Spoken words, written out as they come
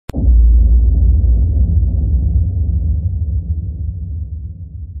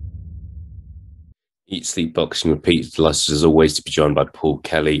Eat, Sleep, Boxing, Repeat. Delighted as always to be joined by Paul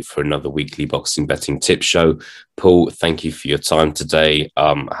Kelly for another weekly boxing betting tip show. Paul, thank you for your time today.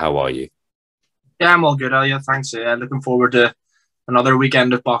 How are you? Yeah, I'm all good, Eliot. Thanks. Looking forward to another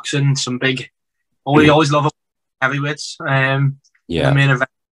weekend of boxing. Some big, we always love heavyweights in the main event.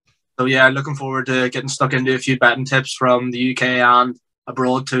 So yeah, looking forward to getting stuck into a few betting tips from the UK and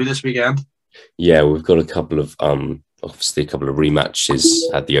abroad too this weekend. Yeah, we've got a couple of obviously a couple of rematches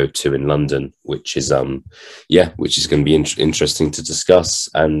at the O2 in London, which is which is going to be interesting to discuss.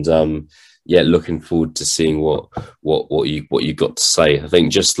 And looking forward to seeing what you got to say. I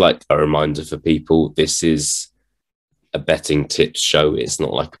think just like a reminder for people, this is a betting tips show. It's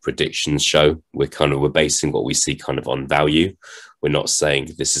not like a predictions show. We're basing what we see kind of on value. We're not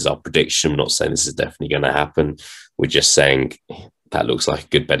saying this is our prediction. We're not saying this is definitely going to happen. We're just saying that looks like a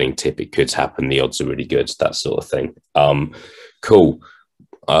good betting tip. It could happen. The odds are really good, that sort of thing. Cool.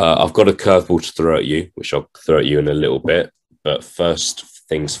 I've got a curveball to throw at you, which I'll throw at you in a little bit. But first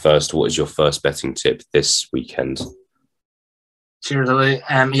things first, what is your first betting tip this weekend? Cheers, Eliot.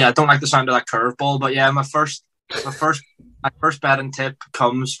 I don't like the sound of that curveball, but yeah, my first betting tip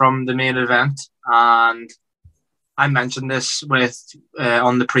comes from the main event, and I mentioned this with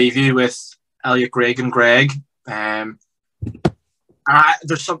on the preview with Eliot, Greg, and Greg.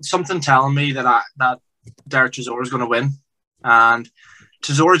 There's something telling me that Derek Chisora is going to win, and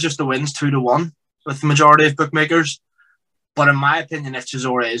Chisora just the wins 2-1 with the majority of bookmakers. But in my opinion, if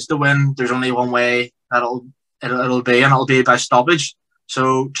Chisora is the win, there's only one way it'll be, and it'll be by stoppage.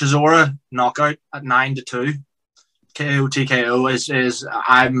 So Chisora knockout at 9-2, KO TKO is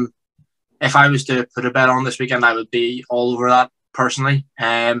if I was to put a bet on this weekend, I would be all over that personally.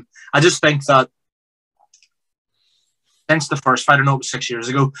 I just think that since the first fight, I know it was 6 years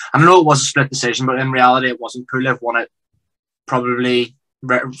ago, I know it was a split decision, but in reality it wasn't. Pulev won it probably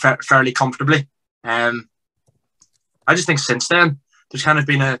fairly comfortably. I just think since then there's kind of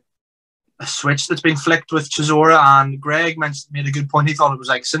been a switch that's been flicked with Chisora, and Greg made a good point. He thought it was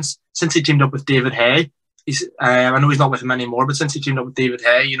like since he teamed up with David Haye, I know he's not with him anymore, but since he teamed up with David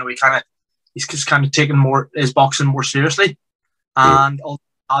Haye, he's just kind of taken his boxing more seriously, and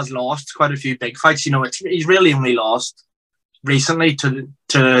has lost quite a few big fights. He's really only lost recently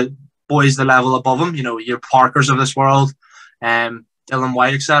to boys the level above him. Your Parkers of this world, Dylan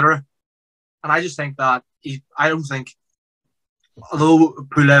White, etc. And I just think that although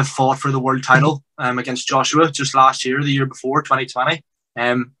Pulev fought for the world title against Joshua just last year, the year before, 2020,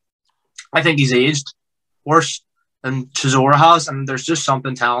 I think he's aged worse than Chisora has, and there's just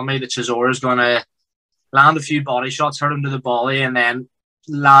something telling me that Chisora is going to land a few body shots, hurt him to the body, and then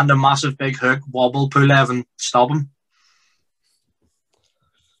land a massive big hook, wobble Pulev, and stop him.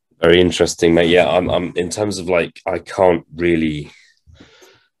 Very interesting, mate. Yeah, I'm in terms of I can't really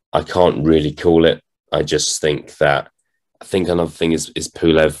call it. I just think that another thing is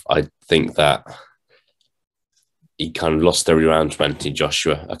Pulev. I think that he kind of lost every round to Anthony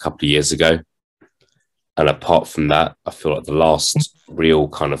Joshua a couple of years ago. And apart from that, I feel like the last real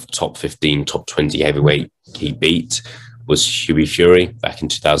kind of top 15, top 20 heavyweight he beat was Hughie Fury back in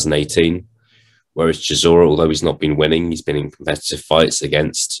 2018. Whereas Chisora, although he's not been winning, he's been in competitive fights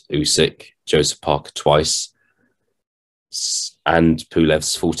against Usyk, Joseph Parker twice, and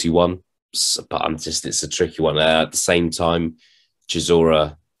Pulev's 41. But it's a tricky one. At the same time,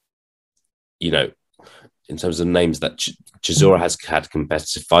 Chisora, in terms of names that Chisora has had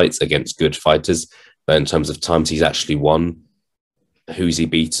competitive fights against good fighters, but in terms of times he's actually won, who's he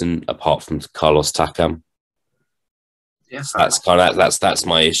beaten apart from Carlos Takam? Yes, that's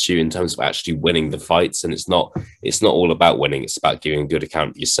my issue in terms of actually winning the fights, and it's not all about winning. It's about giving a good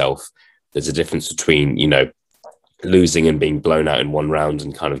account of yourself. There's a difference between losing and being blown out in one round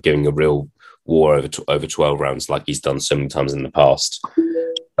and kind of giving a real war over 12 rounds like he's done so many times in the past.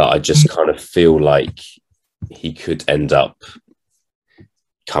 But I just kind of feel like he could end up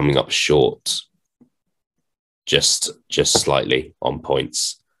coming up short just slightly on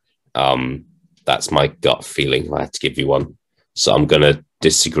points. That's my gut feeling. I had to give you one. So I'm going to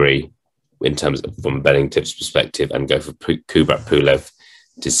disagree in terms of from a betting tips perspective and go for Kubrat Pulev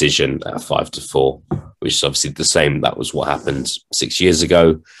decision at 5-4, which is obviously the same. That was what happened 6 years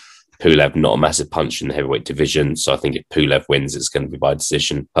ago. Pulev, not a massive punch in the heavyweight division. So I think if Pulev wins, it's going to be by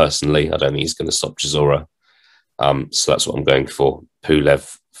decision. Personally, I don't think he's going to stop Chisora. So that's what I'm going for.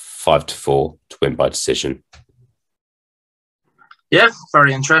 Pulev 5-4 to win by decision. Yeah,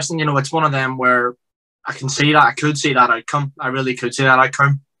 very interesting. It's one of them where I could see that outcome. I really could see that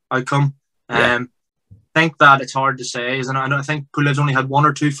outcome. Yeah. I think that it's hard to say, isn't it? I think Pulev's only had 1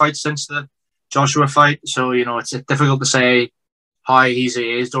 or 2 fights since the Joshua fight, so it's difficult to say how he's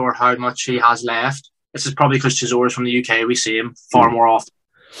aged or how much he has left. This is probably because Chisora's from the UK. We see him far more often.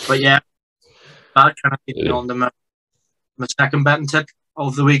 But yeah, that kind of keeps me on my second betting tip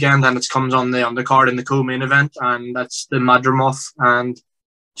of the weekend, and it comes on the undercard in the co-main event, and that's the Matchroom and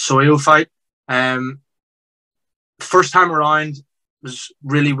Soyo fight. First time around was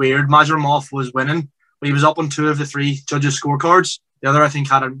really weird. Matchroom was winning. He was up on 2 of the 3 judges' scorecards. The other, I think,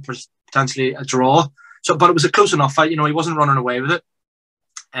 had potentially a draw. So, but it was a close enough fight. He wasn't running away with it.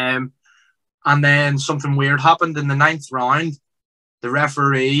 And then something weird happened in the 9th round. The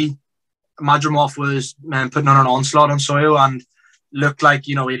referee, Matchroom was putting on an onslaught on Soyo and looked like,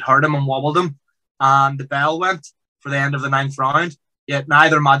 he'd hurt him and wobbled him. And the bell went for the end of the 9th round. Yet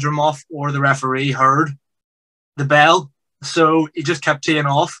neither Matchroom or the referee heard the bell. So he just kept teeing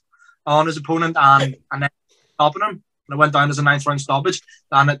off on his opponent and then stopping him. And it went down as a 9th round stoppage.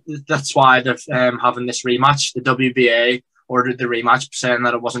 And that's why they're having this rematch. The WBA ordered the rematch, saying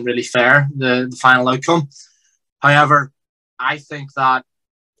that it wasn't really fair, the final outcome. However, I think that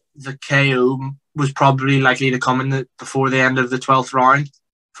the KO was probably likely to come in before the end of the 12th round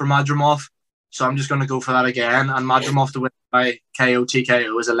for Matchroom. So I'm just going to go for that again. And Matchroom to win by KO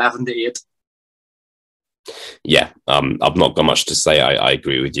TKO is 11-8. Yeah, I've not got much to say. I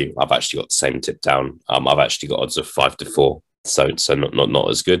agree with you. I've actually got the same tip down. I've actually got odds of 5-4, so not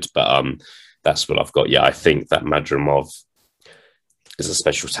as good, but that's what I've got. Yeah, I think that Matchroom is a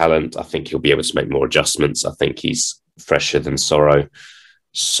special talent. I think he'll be able to make more adjustments. I think he's fresher than Soro.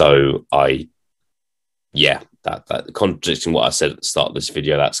 So that contradicting what I said at the start of this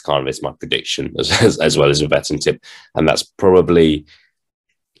video, that's kind of is my prediction as well as a betting tip, and that's probably,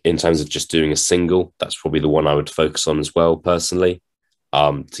 in terms of just doing a single, that's probably the one I would focus on as well, personally,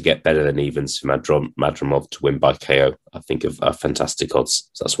 to get better than evens for Matchroom to win by KO. I think of fantastic odds.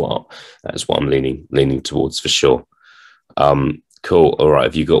 So that's what I'm leaning towards for sure. Cool. All right.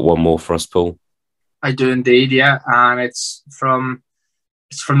 Have you got one more for us, Paul? I do indeed, yeah. And it's from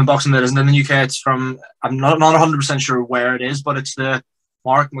the boxing that isn't in the UK. It's from, I'm not 100% sure where it is, but it's the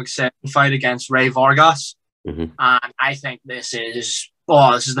Mark McSail fight against Ray Vargas. Mm-hmm. And I think this is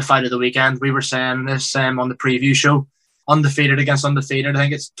the fight of the weekend. We were saying this on the preview show. Undefeated against undefeated. I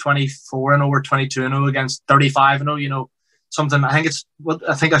think it's 24-0 or 22-0 against 35-0. Something. I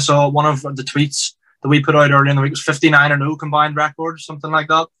think I saw one of the tweets that we put out earlier in the week was 59-0 combined record, something like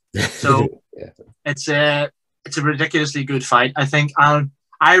that. So yeah. It's a ridiculously good fight, I think. And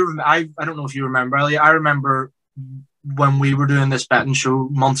I don't know if you remember, Eliot. I remember when we were doing this betting show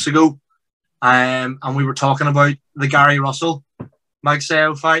months ago, and we were talking about the Gary Russell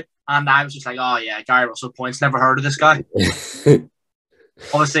Magsayo fight, and I was just like, oh yeah, Gary Russell points. Never heard of this guy.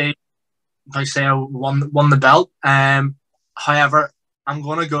 Obviously, Magsayo won the belt. However, I'm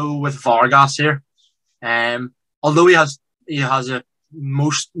going to go with Vargas here. Although he has a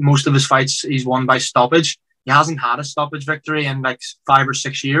most of his fights he's won by stoppage. He hasn't had a stoppage victory in like 5 or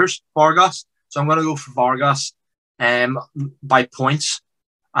 6 years, Vargas. So I'm going to go for Vargas by points.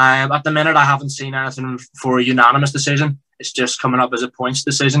 At the minute, I haven't seen anything for a unanimous decision. It's just coming up as a points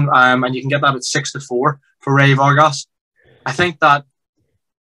decision. And you can get that at 6-4 for Ray Vargas. I think that,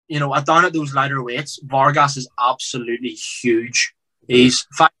 down at those lighter weights, Vargas is absolutely huge. He's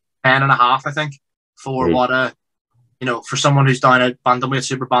 5'10.5", I think, for what for someone who's down at bantamweight,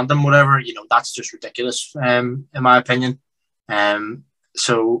 super bantam, whatever, that's just ridiculous, in my opinion.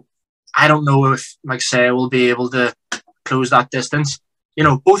 So I don't know if Magsayo will be able to close that distance.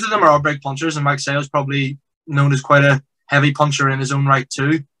 Both of them are big punchers, and Magsayo is probably known as quite a heavy puncher in his own right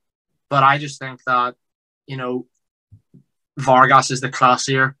too. But I just think that, Vargas is the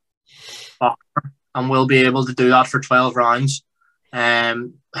classier boxer and will be able to do that for 12 rounds.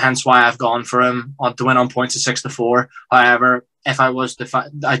 Hence why I've gone for him to win on points at 6-4. However, if I was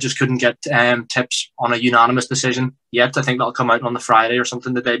I just couldn't get tips on a unanimous decision yet. I think that'll come out on the Friday or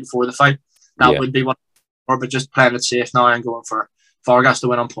something the day before the fight. That would be what. But just playing it safe now, I'm going for Vargas to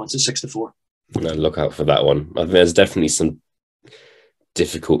win on points at 6-4. No, look out for that one. I think there's definitely some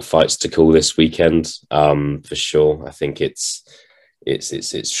difficult fights to call this weekend, for sure. I think it's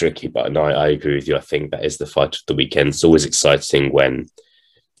tricky, but no, I agree with you. I think that is the fight of the weekend. It's always exciting when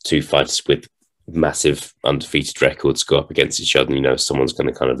two fighters with massive undefeated records go up against each other. Someone's going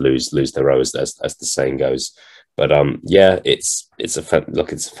to kind of lose their row, as the saying goes. But it's a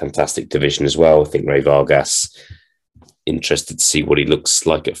fantastic division as well. I think Ray Vargas, interested to see what he looks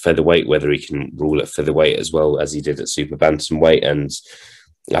like at featherweight, whether he can rule at featherweight as well as he did at super bantamweight. And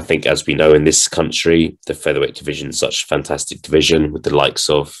I think, as we know in this country, the featherweight division is such a fantastic division with the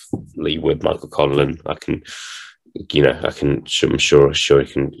likes of Lee Wood, Michael Conlon. I'm sure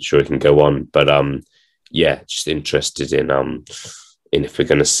he can go on. But just interested in if we're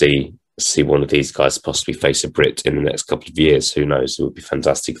going to see see one of these guys possibly face a Brit in the next couple of years. Who knows? It would be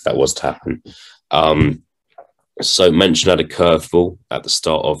fantastic if that was to happen. So mention had a curveball at the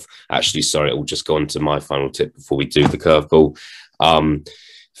start of, actually, sorry, I'll just go on to my final tip before we do the curveball.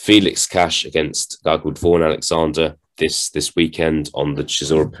 Felix Cash against a guy called Vaughan Alexander this weekend on the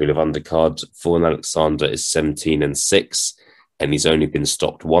Chisora Pulev undercard. Vaughan Alexander is 17-6, and he's only been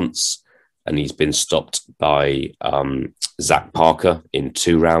stopped once, and he's been stopped by Zach Parker in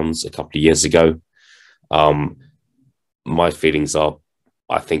 2 rounds a couple of years ago. My feelings are,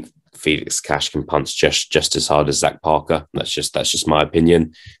 I think Felix Cash can punch just as hard as Zach Parker. That's just my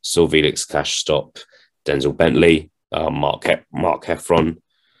opinion. Saw Felix Cash stop Denzel Bentley, Mark Heffron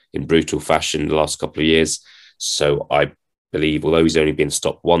in brutal fashion the last couple of years. So I believe, although he's only been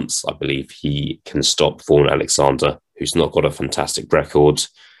stopped once, I believe he can stop Vaughan Alexander, who's not got a fantastic record.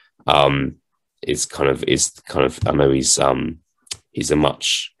 Is kind of I know he's a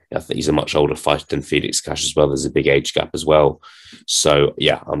much older fighter than Felix Cash as well. There's a big age gap as well. So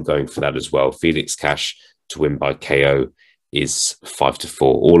yeah, I'm going for that as well. Felix Cash to win by KO is 5-4.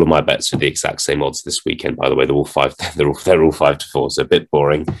 All of my bets are the exact same odds this weekend, by the way. They're all 5. They're all 5-4. So a bit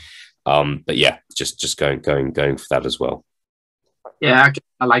boring. But yeah, just going for that as well. Yeah,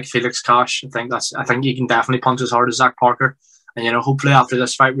 I like Felix Cash. I think he can definitely punch as hard as Zach Parker. And hopefully after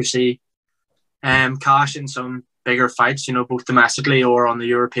this fight we see Cash in some bigger fights, both domestically or on the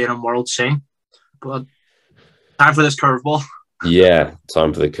European and world scene. But time for this curveball. Yeah,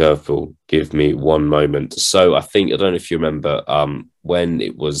 time for the curveball. Give me one moment. So I don't know if you remember, when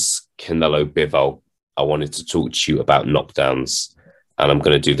it was Canelo Bivol, I wanted to talk to you about knockdowns, and I'm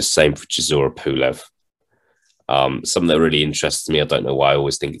going to do the same for Chisora Pulev. Something that really interests me. I don't know why. I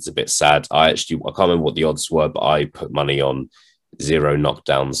always think it's a bit sad. I can't remember what the odds were, but I put money on 0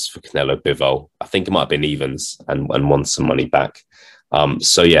 knockdowns for Canelo Bivol. I think it might have been evens and won some money back.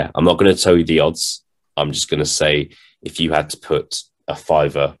 So yeah, I'm not going to tell you the odds. I'm just going to say, if you had to put a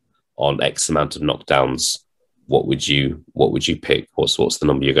 $5 on X amount of knockdowns, what would you pick? What's the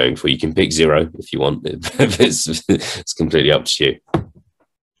number you're going for? You can pick 0 if you want. It's completely up to you.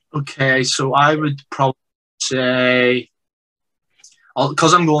 Okay, so I would probably say,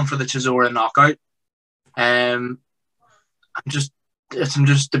 because I'm going for the Chisora knockout, I'm just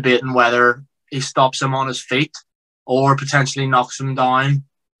debating whether he stops him on his feet or potentially knocks him down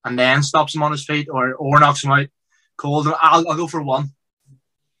and then stops him on his feet, or knocks him out cold. I'll go for 1.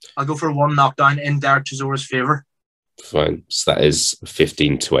 I'll go for 1 knockdown in Derek Chisora's favour. Fine. So that is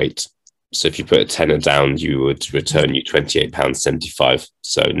 15-8. So if you put a tenner down, you would return you £28.75.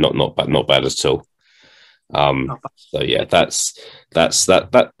 So not bad at all. So yeah, that's I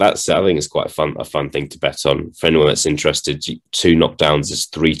think it's quite a fun thing to bet on. For anyone that's interested, 2 knockdowns is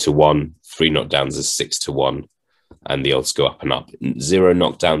 3-1, 3 knockdowns is 6-1, and the odds go up and up. 0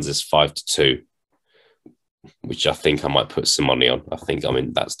 knockdowns is 5-2, which I think I might put some money on.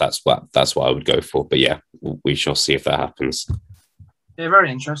 That's what I would go for. But yeah, we shall see if that happens. Yeah,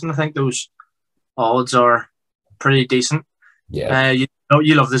 very interesting. I think those odds are pretty decent. Yeah.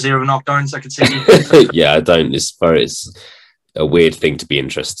 You love the 0 knockdowns, I could see. Yeah, I don't. It's a weird thing to be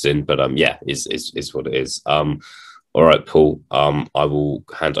interested in, but yeah, is what it is. All right, Paul. I will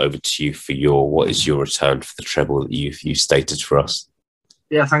hand over to you for what is your return for the treble that you stated for us.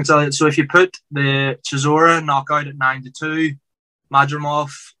 Yeah, thanks, Eliot. So if you put the Chisora knockout at 9-2, Matchroom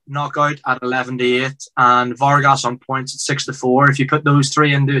knockout at 11-8, and Vargas on points at 6-4, if you put those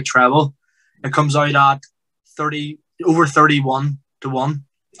 3 into a treble, it comes out at over 31-1. Wow.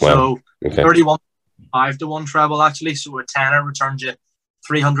 So okay. 31.5-1 treble actually. So a tenner returns you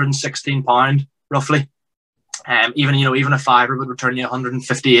 £316 roughly. Even a $5 would return you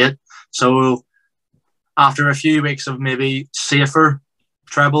 158. So after a few weeks of maybe safer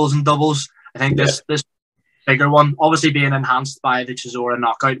trebles and doubles, I think this bigger one, obviously being enhanced by the Chisora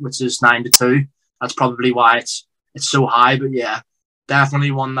knockout, which is 9-2. That's probably why it's so high. But yeah,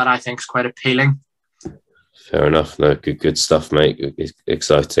 definitely one that I think is quite appealing. Fair enough. No, good stuff, mate.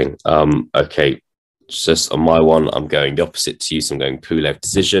 Exciting. Okay, just on my one, I'm going the opposite to you. So I'm going Pulev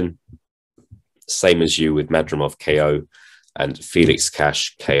decision. Same as you with Madrimov KO and Felix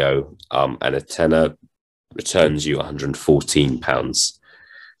Cash KO. And a tenner returns you £114.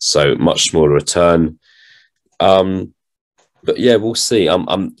 So much smaller return. But yeah, we'll see.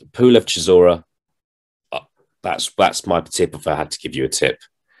 Pulev Chisora. That's my tip if I had to give you a tip.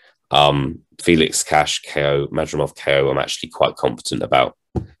 Felix Cash KO, Madrimov KO, I'm actually quite confident about.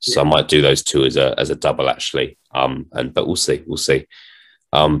 So I might do those 2 as a double actually. But we'll see.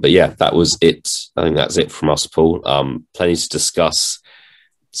 But yeah, that was it. I think that's it from us, Paul. Plenty to discuss.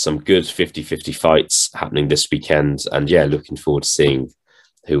 Some good 50-50 fights happening this weekend. And yeah, looking forward to seeing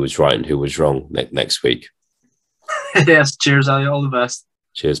who was right and who was wrong next week. Yes, cheers, Eliot. All the best.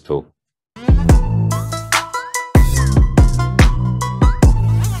 Cheers, Paul.